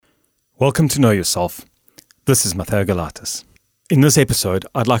Welcome to Know Yourself. This is Matteo Galatas. In this episode,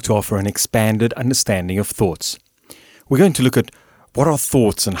 I'd like to offer an expanded understanding of thoughts. We're going to look at what are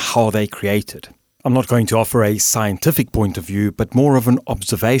thoughts and how they're created. I'm not going to offer a scientific point of view, but more of an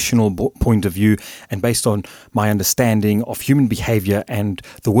observational point of view and based on my understanding of human behavior and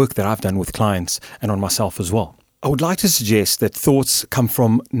the work that I've done with clients and on myself as well. I would like to suggest that thoughts come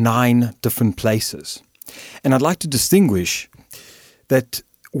from 9 different places. And I'd like to distinguish that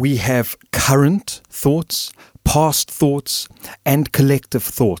we have current thoughts, past thoughts, and collective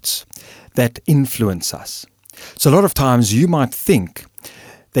thoughts that influence us. So a lot of times you might think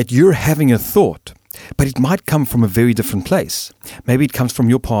that you're having a thought, but it might come from a very different place. Maybe it comes from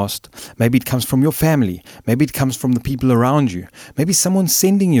your past, maybe it comes from your family, maybe it comes from the people around you, maybe someone's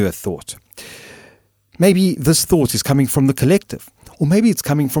sending you a thought. Maybe this thought is coming from the collective, or maybe it's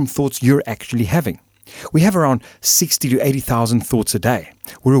coming from thoughts you're actually having. We have around 60 to 80,000 thoughts a day.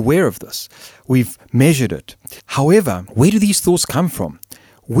 We're aware of this. We've measured it. However, where do these thoughts come from?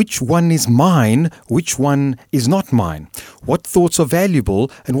 Which one is mine? Which one is not mine? What thoughts are valuable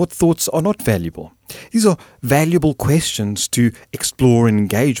and what thoughts are not valuable? These are valuable questions to explore and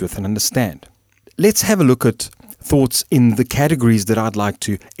engage with and understand. Let's have a look at thoughts in the categories that I'd like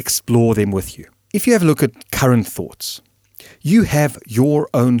to explore them with you. If you have a look at current thoughts, you have your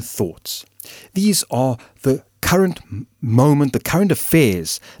own thoughts. These are the current moment, the current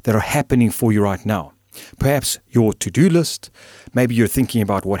affairs that are happening for you right now. Perhaps your to-do list. Maybe you're thinking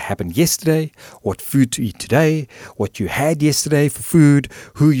about what happened yesterday, what food to eat today, what you had yesterday for food,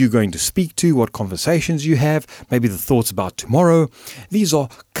 who you're going to speak to, what conversations you have, maybe the thoughts about tomorrow. These are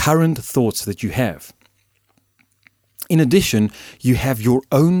current thoughts that you have. In addition, you have your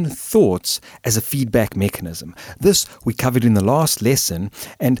own thoughts as a feedback mechanism. This we covered in the last lesson,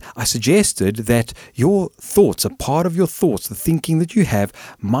 and I suggested that your thoughts, a part of your thoughts, the thinking that you have,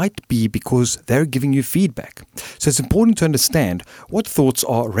 might be because they're giving you feedback. So it's important to understand what thoughts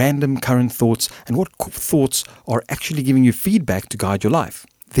are random current thoughts and what thoughts are actually giving you feedback to guide your life.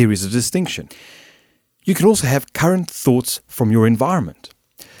 There is a distinction. You can also have current thoughts from your environment.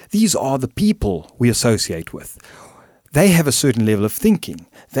 These are the people we associate with. They have a certain level of thinking.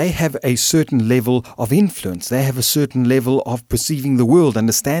 They have a certain level of influence. They have a certain level of perceiving the world,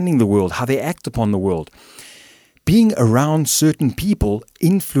 understanding the world, how they act upon the world. Being around certain people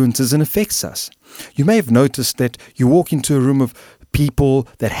influences and affects us. You may have noticed that you walk into a room of people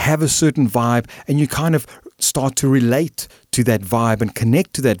that have a certain vibe and you kind of start to relate to that vibe and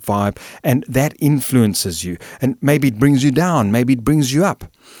connect to that vibe, and that influences you. And maybe it brings you down, maybe it brings you up.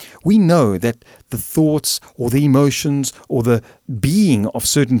 We know that the thoughts or the emotions or the being of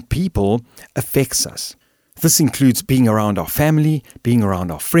certain people affects us. This includes being around our family, being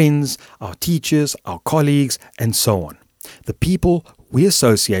around our friends, our teachers, our colleagues, and so on. The people we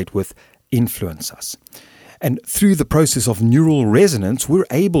associate with influence us. And through the process of neural resonance, we're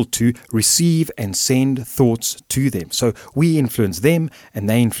able to receive and send thoughts to them. So we influence them and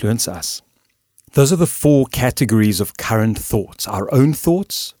they influence us. Those are the 4 categories of current thoughts. Our own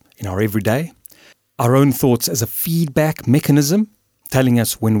thoughts in our everyday, our own thoughts as a feedback mechanism, telling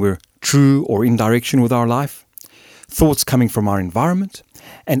us when we're true or in direction with our life, thoughts coming from our environment,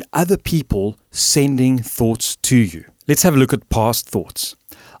 and other people sending thoughts to you. Let's have a look at past thoughts.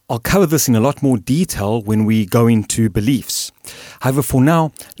 I'll cover this in a lot more detail when we go into beliefs. However, for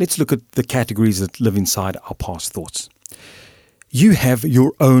now, let's look at the categories that live inside our past thoughts. You have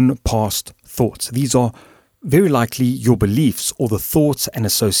your own past thoughts. These are very likely your beliefs or the thoughts and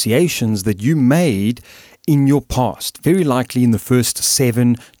associations that you made in your past, very likely in the first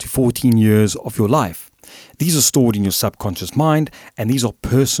 7 to 14 years of your life. These are stored in your subconscious mind, and these are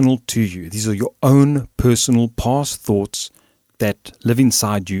personal to you. These are your own personal past thoughts that live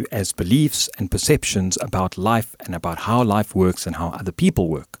inside you as beliefs and perceptions about life and about how life works and how other people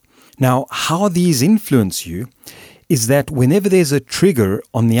work. Now, how these influence you is that whenever there's a trigger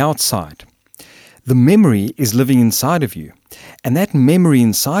on the outside, the memory is living inside of you. And that memory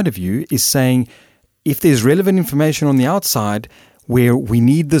inside of you is saying, if there's relevant information on the outside where we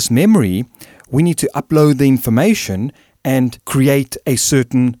need this memory, we need to upload the information and create a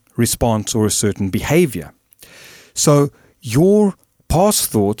certain response or a certain behavior. So your past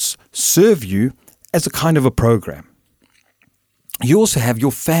thoughts serve you as a kind of a program. You also have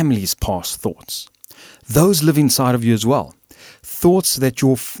your family's past thoughts. Those live inside of you as well. Thoughts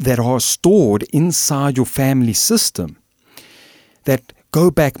that are stored inside your family system that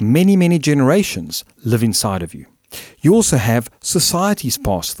go back many, many generations live inside of you. You also have society's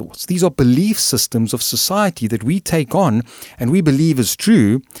past thoughts. These are belief systems of society that we take on and we believe is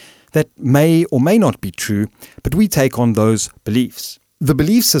true that may or may not be true, but we take on those beliefs. the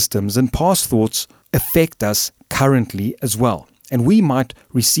belief systems and past thoughts affect us currently as well, and we might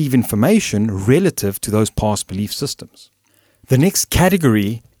receive information relative to those past belief systems. The next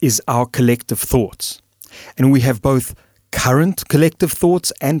category is our collective thoughts, and we have both current collective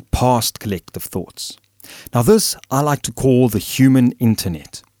thoughts and past collective thoughts. Now this I like to call the human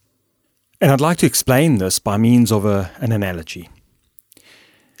internet, and I'd like to explain this by means of an analogy.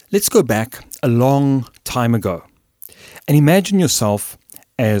 Let's go back a long time ago and imagine yourself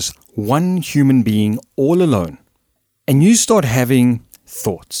as one human being all alone, and you start having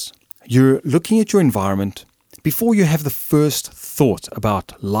thoughts. You're looking at your environment. Before you have the first thought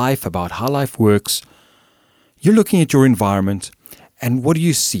about life, about how life works, you're looking at your environment, and what do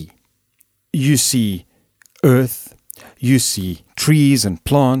you see? You see earth, you see trees and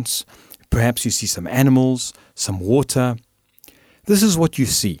plants, perhaps you see some animals, some water. This is what you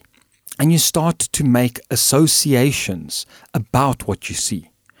see. And you start to make associations about what you see.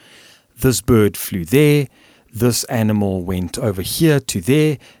 This bird flew there, this animal went over here to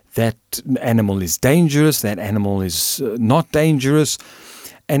there, that animal is dangerous, that animal is not dangerous.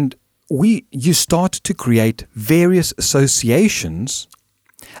 And you start to create various associations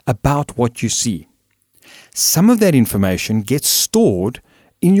about what you see. Some of that information gets stored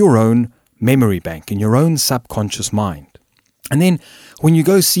in your own memory bank, in your own subconscious mind. And then when you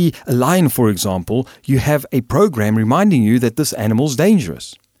go see a lion, for example, you have a program reminding you that this animal's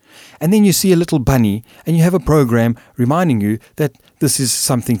dangerous. And then you see a little bunny and you have a program reminding you that this is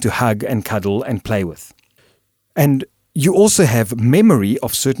something to hug and cuddle and play with. And you also have memory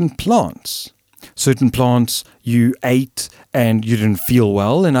of certain plants. Certain plants you ate and you didn't feel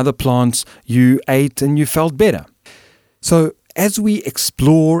well, and other plants you ate and you felt better. So as we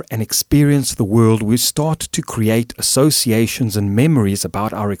explore and experience the world, we start to create associations and memories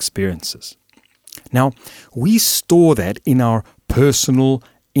about our experiences. Now, we store that in our personal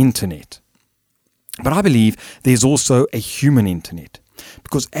internet. But I believe there's also a human internet.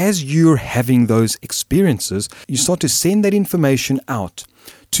 Because as you're having those experiences, you start to send that information out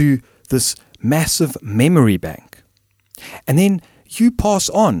to this massive memory bank. And then you pass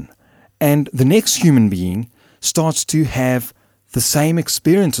on, and the next human being starts to have the same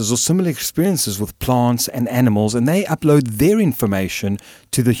experiences or similar experiences with plants and animals, and they upload their information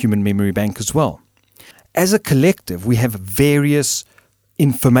to the human memory bank as well. As a collective, we have various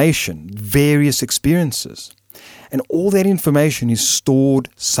information, various experiences, and all that information is stored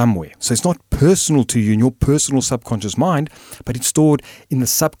somewhere. So it's not personal to you in your personal subconscious mind, but it's stored in the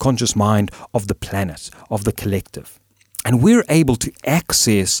subconscious mind of the planet, of the collective. And we're able to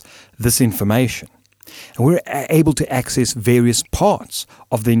access this information. And we're able to access various parts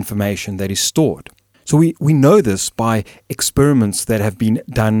of the information that is stored. So we know this by experiments that have been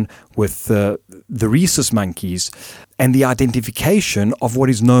done with the rhesus monkeys and the identification of what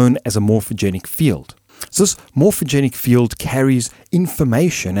is known as a morphogenic field. So this morphogenic field carries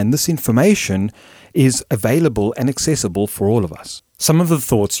information, and this information is available and accessible for all of us. Some of the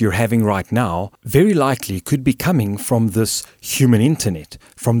thoughts you're having right now very likely could be coming from this human internet,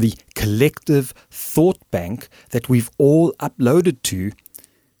 from the collective thought bank that we've all uploaded to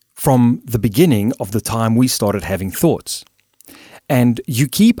from the beginning of the time we started having thoughts. And you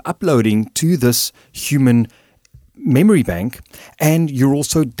keep uploading to this human memory bank, and you're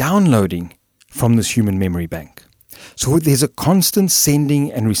also downloading from this human memory bank. So there's a constant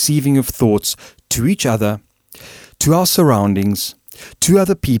sending and receiving of thoughts to each other, to our surroundings, to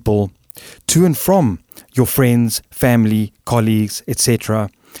other people, to and from your friends, family, colleagues, etc.,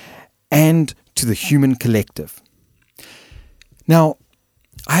 and to the human collective. Now,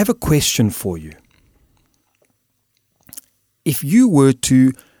 I have a question for you. If you were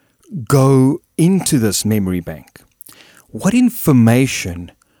to go into this memory bank, what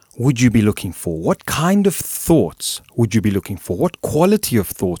information would you be looking for? What kind of thoughts would you be looking for? What quality of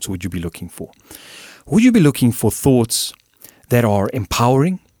thoughts would you be looking for? Would you be looking for thoughts that are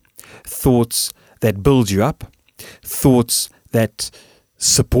empowering, thoughts that build you up, thoughts that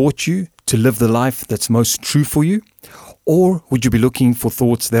support you to live the life that's most true for you? Or would you be looking for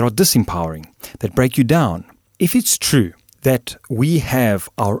thoughts that are disempowering, that break you down? If it's true that we have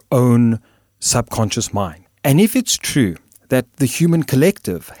our own subconscious mind, and if it's true that the human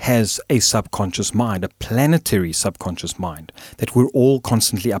collective has a subconscious mind, a planetary subconscious mind that we're all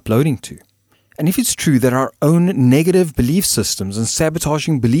constantly uploading to, and if it's true that our own negative belief systems and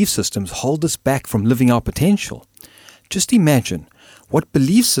sabotaging belief systems hold us back from living our potential, just imagine what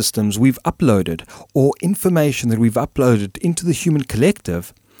belief systems we've uploaded or information that we've uploaded into the human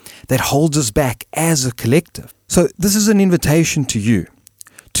collective that holds us back as a collective. So this is an invitation to you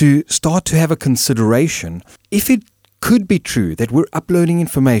to start to have a consideration. If it could be true that we're uploading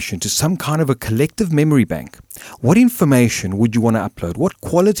information to some kind of a collective memory bank, what information would you want to upload? What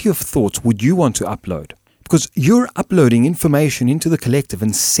quality of thoughts would you want to upload? Because you're uploading information into the collective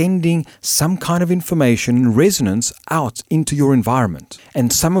and sending some kind of information and resonance out into your environment.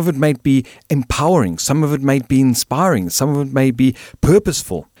 And some of it might be empowering, some of it might be inspiring, some of it may be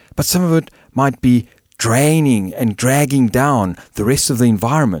purposeful, but some of it might be draining and dragging down the rest of the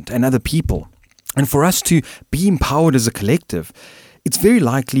environment and other people. And for us to be empowered as a collective, it's very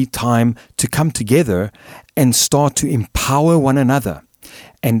likely time to come together and start to empower one another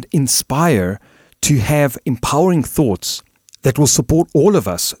and inspire to have empowering thoughts that will support all of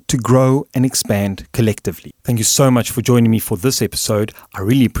us to grow and expand collectively. Thank you so much for joining me for this episode. I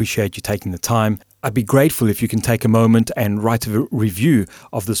really appreciate you taking the time. I'd be grateful if you can take a moment and write a review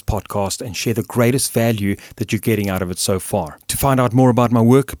of this podcast and share the greatest value that you're getting out of it so far. To find out more about my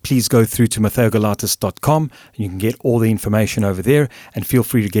work, please go through to matheogalatas.com. You can get all the information over there, and feel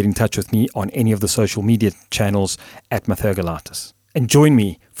free to get in touch with me on any of the social media channels at Matheogalatas. And join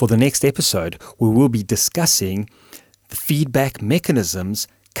me for the next episode where we'll be discussing the feedback mechanisms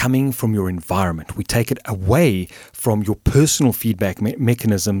coming from your environment. We take it away from your personal feedback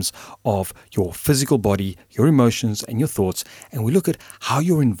mechanisms of your physical body, your emotions, and your thoughts, and we look at how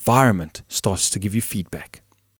your environment starts to give you feedback.